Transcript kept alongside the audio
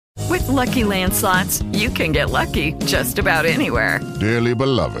Lucky Land Slots, you can get lucky just about anywhere. Dearly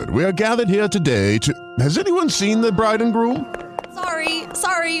beloved, we are gathered here today to... Has anyone seen the bride and groom?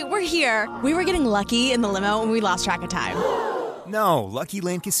 Sorry, we're here. We were getting lucky in the limo and we lost track of time. No, Lucky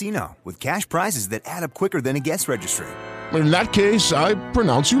Land Casino, with cash prizes that add up quicker than a guest registry. In that case, I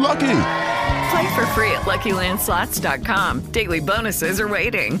pronounce you lucky. Play for free at LuckyLandSlots.com. Daily bonuses are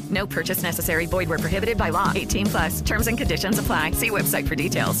waiting. No purchase necessary. Void where prohibited by law. 18+. Terms and conditions apply. See website for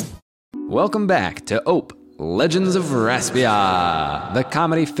details. Welcome back to Ope, Legends of Raspia, the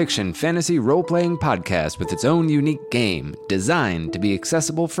comedy fiction fantasy role-playing podcast with its own unique game, designed to be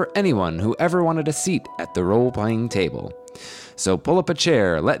accessible for anyone who ever wanted a seat at the role-playing table. So pull up a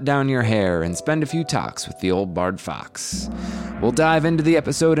chair, let down your hair, and spend a few talks with the old Bard Fox. We'll dive into the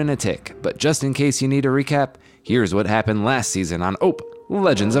episode in a tick, but just in case you need a recap, here's what happened last season on Ope,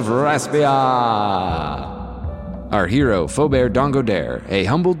 Legends of Raspia. Our hero, Faubert Dongodare, a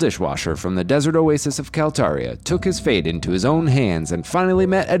humble dishwasher from the desert oasis of Kaltaria, took his fate into his own hands and finally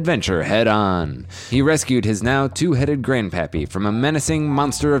met adventure head-on. He rescued his now two-headed grandpappy from a menacing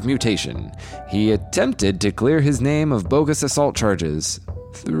monster of mutation. He attempted to clear his name of bogus assault charges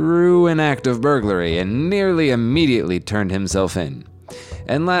through an act of burglary and nearly immediately turned himself in.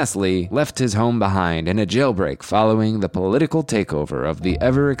 And lastly, left his home behind in a jailbreak following the political takeover of the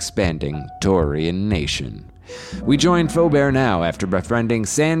ever-expanding Taurian nation. We join Faubert now after befriending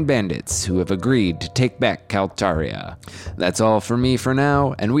sand bandits who have agreed to take back Kaltaria. That's all for me for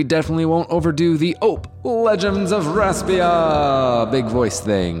now, and we definitely won't overdo the Ope, Legends of Raspia big voice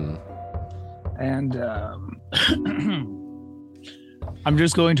thing. And I'm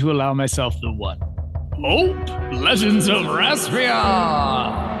just going to allow myself the one. Ope, Legends of Raspia!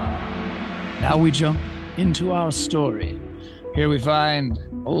 Now we jump into our story. Here we find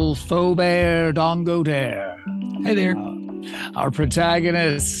old Faubert Dongodare. Hey there. Our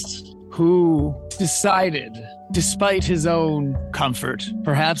protagonist, who decided, despite his own comfort,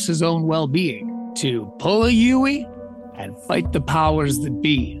 perhaps his own well-being, to pull a Yui and fight the powers that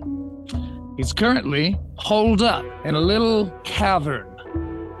be. He's currently holed up in a little cavern.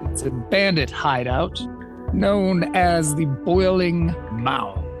 It's a bandit hideout known as the Boiling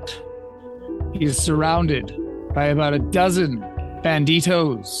Mound. He is surrounded by about a dozen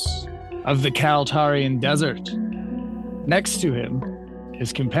banditos of the Kaltarian desert. Next to him,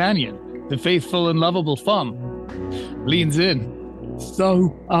 his companion, the faithful and lovable Fum, leans in. So,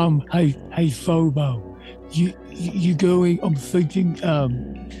 hey, Phobo, you going, I'm thinking,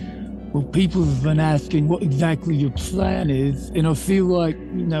 well, people have been asking what exactly your plan is, and I feel like,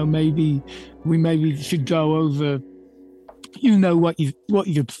 maybe we should go over, what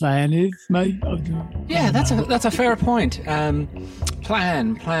your plan is, mate. Yeah, that's a fair point.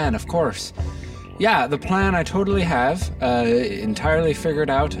 Plan, of course. Yeah, the plan I totally have, entirely figured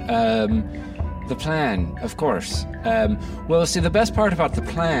out. The plan, of course. Well, see, the best part about the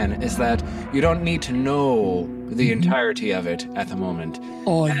plan is that you don't need to know the entirety of it at the moment.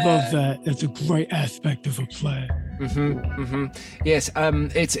 Oh, I love that. That's a great aspect of a plan. Yes,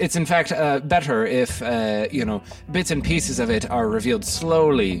 it's in fact better if, bits and pieces of it are revealed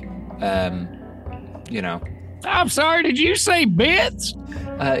slowly, I'm sorry, did you say bits?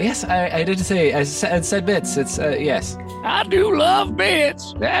 Yes, I did say, I said bits, it's, yes. I do love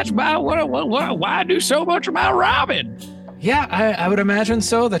bits. That's why I do so much of my robbing. Yeah, I would imagine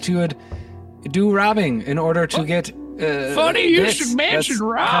so, that you would do robbing in order to get funny you bits. should mention That's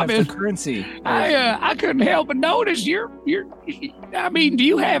robbing. Kind of the currency. I couldn't help but notice do you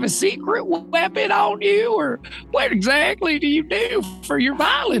have a secret weapon on you, or what exactly do you do for your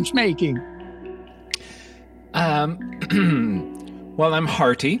violence making? Well, I'm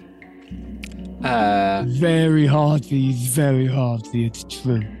hearty. Very hearty, it's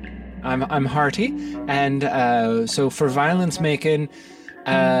true. I'm hearty, and so for violence making,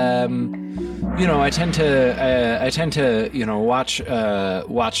 I tend to, watch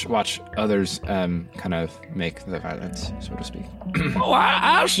others, kind of make the violence, so to speak. Oh,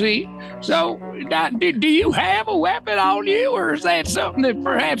 I see. So, do you have a weapon on you, or is that something that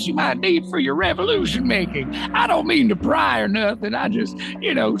perhaps you might need for your revolution making? I don't mean to pry or nothing. I just,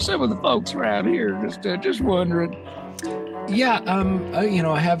 some of the folks around here just wondering. Yeah,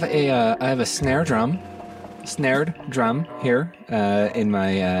 I have a snared drum here in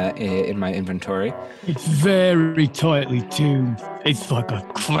my inventory. It's very tightly tuned. It's like a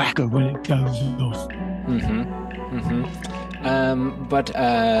cracker when it goes off.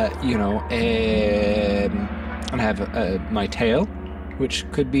 I have my tail, which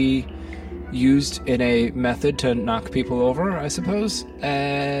could be used in a method to knock people over, I suppose.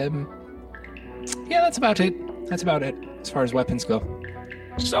 Yeah, that's about it as far as weapons go.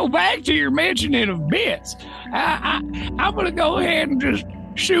 So back to your mentioning of bits. I'm going to go ahead and just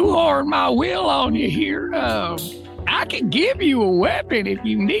shoehorn my will on you here. I can give you a weapon if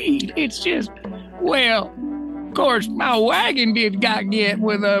you need. It's just, well, of course, my wagon get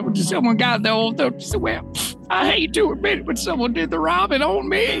with someone got the old, well, I hate to admit it, but someone did the robbing on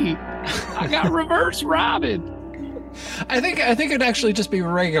me. I got reverse robbing. I think it'd actually just be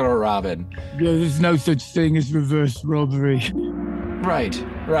regular robbing. Yeah, there's no such thing as reverse robbery. Right.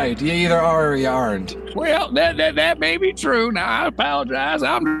 You either are or you aren't. Well, that may be true. Now, I apologize.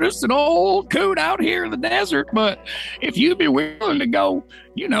 I'm just an old coot out here in the desert. But if you'd be willing to go,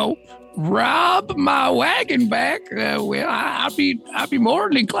 rob my wagon back, well, I'd be more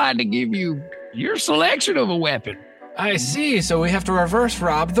than inclined to give you your selection of a weapon. I see. So we have to reverse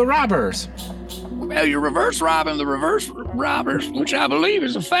rob the robbers. Well, you're reverse robbing the reverse robbers, which I believe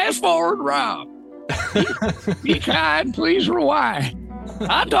is a fast-forward rob. Be kind, please rewind.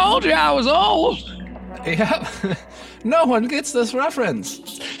 I told you I was old. Yep. No one gets this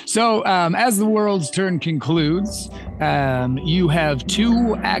reference. So, as the world's turn concludes, you have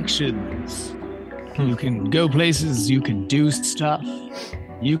 2 actions. You can go places, you can do stuff.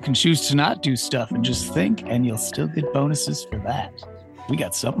 You can choose to not do stuff and just think, and you'll still get bonuses for that. We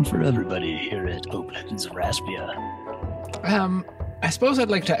got something for everybody here at Oak Legends of Raspia. I suppose I'd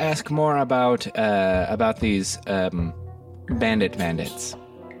like to ask more about these bandits.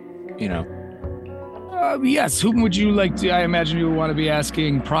 Yes, whom would you like to? I imagine you would want to be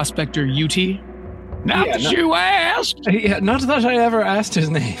asking Prospector UT. You asked. Yeah, not that I ever asked his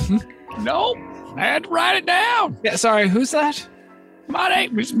name. Nope, I had to write it down. Yeah, sorry, who's that? My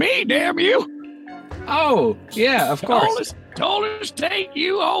name is me, damn you. Oh, yeah, of course. Told us to take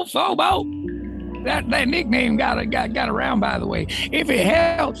you, old Phobo. That nickname got around, by the way. If it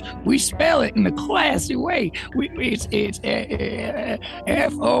helps, we spell it in a classy way. It's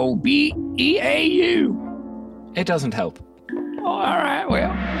Fobeau. It doesn't help. Oh, all right,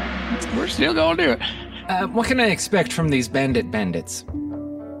 well, we're still gonna do it. What can I expect from these bandits?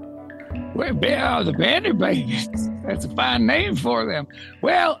 Well, the bandit bandits. That's a fine name for them.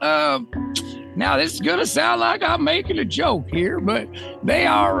 Well, now this is gonna sound like I'm making a joke here, but they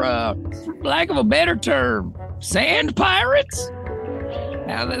are, for lack of a better term, sand pirates.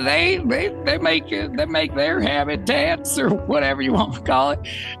 Now they make their habitats, or whatever you want to call it,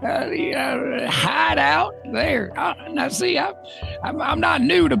 hide out there. Now see, I'm not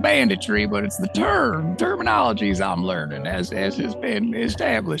new to banditry, but it's the terminologies I'm learning as has been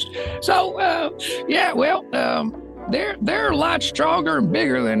established. So they're a lot stronger and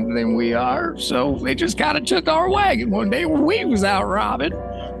bigger than we are. So they just kind of took our wagon one day when we was out robbing.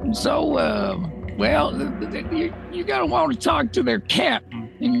 And so, you're going to want to talk to their captain.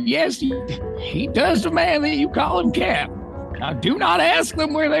 And yes, he does demand that you call him captain. Now, do not ask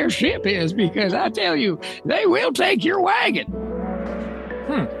them where their ship is, because I tell you, they will take your wagon.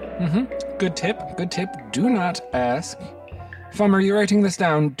 Good tip. Do not ask. Fum, are you writing this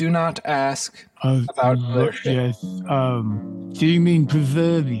down? Do not ask about their ship. Yes. Do you mean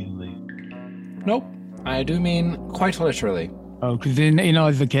proverbially? Nope. I do mean quite literally. Oh, because in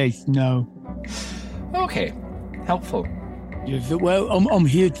either case, no. Okay. Helpful. Yes, well, I'm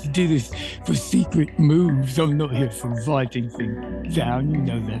here to do this for secret moves. I'm not here for writing things down. You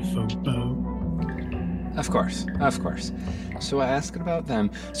know that, Phobo. Of course. So I asked about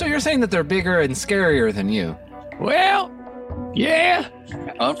them. So you're saying that they're bigger and scarier than you? Well, yeah.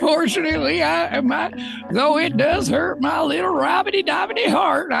 Unfortunately, though it does hurt my little robbity-dobbity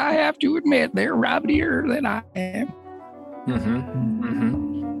heart, I have to admit they're robbitier than I am.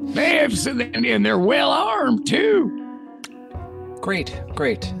 And they're well armed too. Great,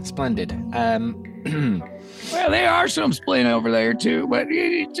 splendid. Well, there are some splint over there too, but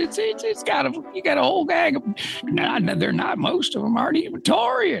you got a whole gang of. They're not. Most of them aren't even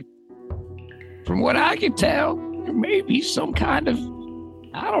Taurian. From what I can tell, there may be some kind of,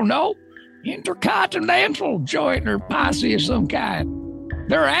 I don't know, intercontinental joint or posse of some kind.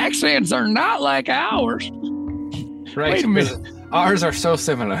 Their accents are not like ours. Right. Wait a minute. Ours are so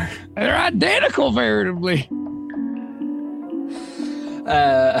similar. They're identical, veritably.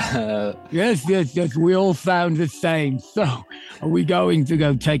 Yes. We all sound the same. So, are we going to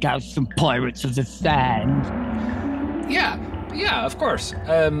go take out some pirates of the sand? Yeah, of course.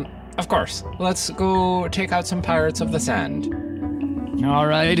 Let's go take out some pirates of the sand.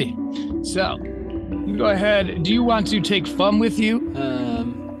 Alrighty. So, you go ahead. Do you want to take Fum with you?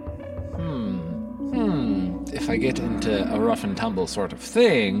 If I get into a rough and tumble sort of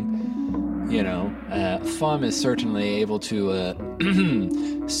thing, Fum is certainly able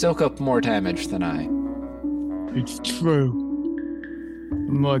to soak up more damage than I. It's true.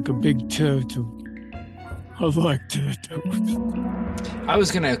 I'm like a big turtle. I like turtles. I was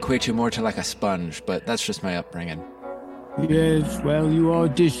going to equate you more to like a sponge, but that's just my upbringing. Yes, well, you are a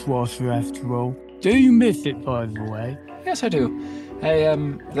dishwasher after all. Do you miss it, by the way? Yes, I do.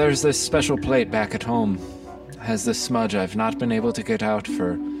 There's this special plate back at home. Has this smudge I've not been able to get out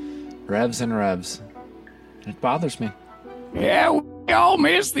for revs and revs. It bothers me. Yeah, we all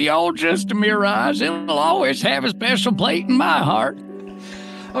miss the old Just a Mirage. It'll always have a special plate in my heart.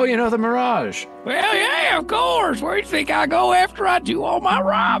 Oh, you know the Mirage. Well, yeah, of course. Where do you think I go after I do all my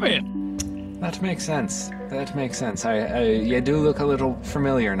robbing? That makes sense. You do look a little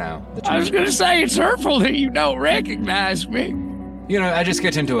familiar now. I was going to say, it's hurtful that you don't recognize me. You know, I just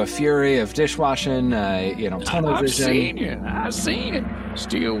get into a fury of dishwashing, tunnel vision. I've seen it.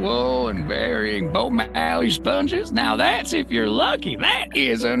 Steel wool and varying O'Malley sponges. Now that's if you're lucky. That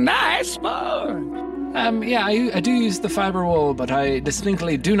is a nice sponge. I do use the fiber wool, but I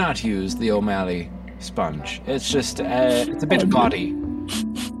distinctly do not use the O'Malley sponge. It's just, it's a bit gaudy.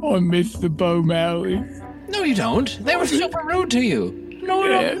 I miss the O'Malley. No, you don't. They were super rude to you. No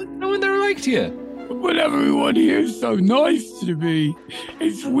one there liked you. But everyone here is so nice to me.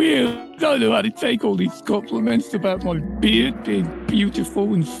 It's weird. I don't know how to take all these compliments about my beard being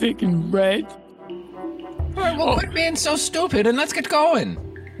beautiful and thick and red. All right, well, quit being so stupid and let's get going.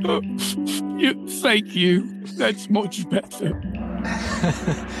 Thank you. That's much better.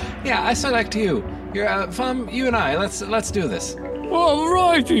 Yeah, I select you. You're, Fum, you and I, let's do this.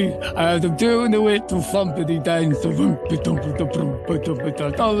 Alrighty, and I'm doing the little thumpity dance.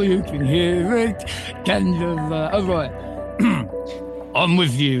 Oh, you can hear it. Kind of, alright. I'm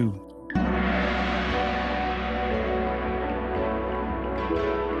with you.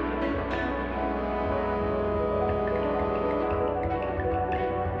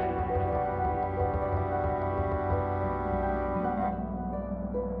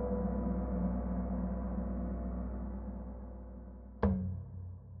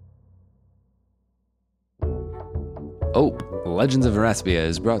 Ope, Legends of Raspia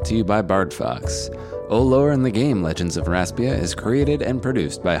is brought to you by Bardfox. O-Lore in the game Legends of Raspia is created and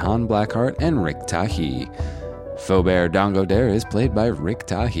produced by Han Blackheart and Rick Tahi. Faubert Dongodare is played by Rick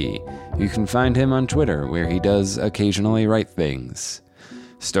Tahi. You can find him on Twitter, where he does occasionally write things.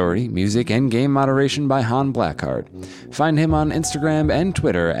 Story, music, and game moderation by Han Blackheart. Find him on Instagram and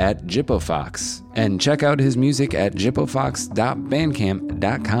Twitter at Jippofox, and check out his music at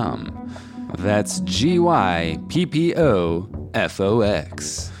jippofox.bandcamp.com. That's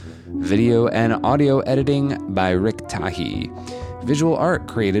GYPPOFOX. Video and audio editing by Rick Tahi. Visual art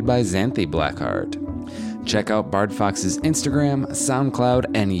created by Xanthi Blackheart. Check out Bardfox's Instagram, SoundCloud,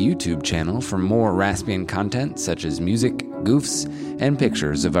 and YouTube channel for more Raspian content such as music, goofs, and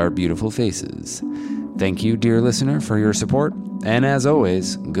pictures of our beautiful faces. Thank you, dear listener, for your support, and as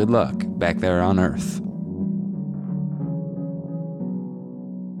always, good luck back there on Earth.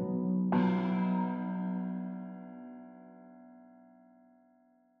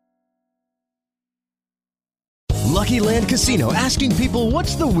 Lucky Land Casino, asking people,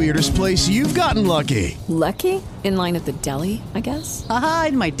 what's the weirdest place you've gotten lucky? Lucky? In line at the deli, I guess? Aha,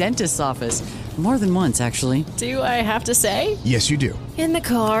 in my dentist's office. More than once, actually. Do I have to say? Yes, you do. In the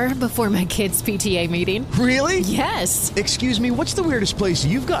car before my kids' PTA meeting. Really? Yes. Excuse me, what's the weirdest place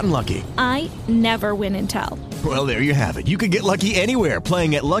you've gotten lucky? I never win and tell. Well, there you have it. You can get lucky anywhere,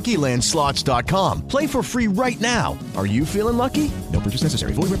 playing at LuckyLandSlots.com. Play for free right now. Are you feeling lucky? No purchase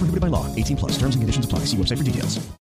necessary. Void where prohibited by law. 18+. Terms and conditions apply. See website for details.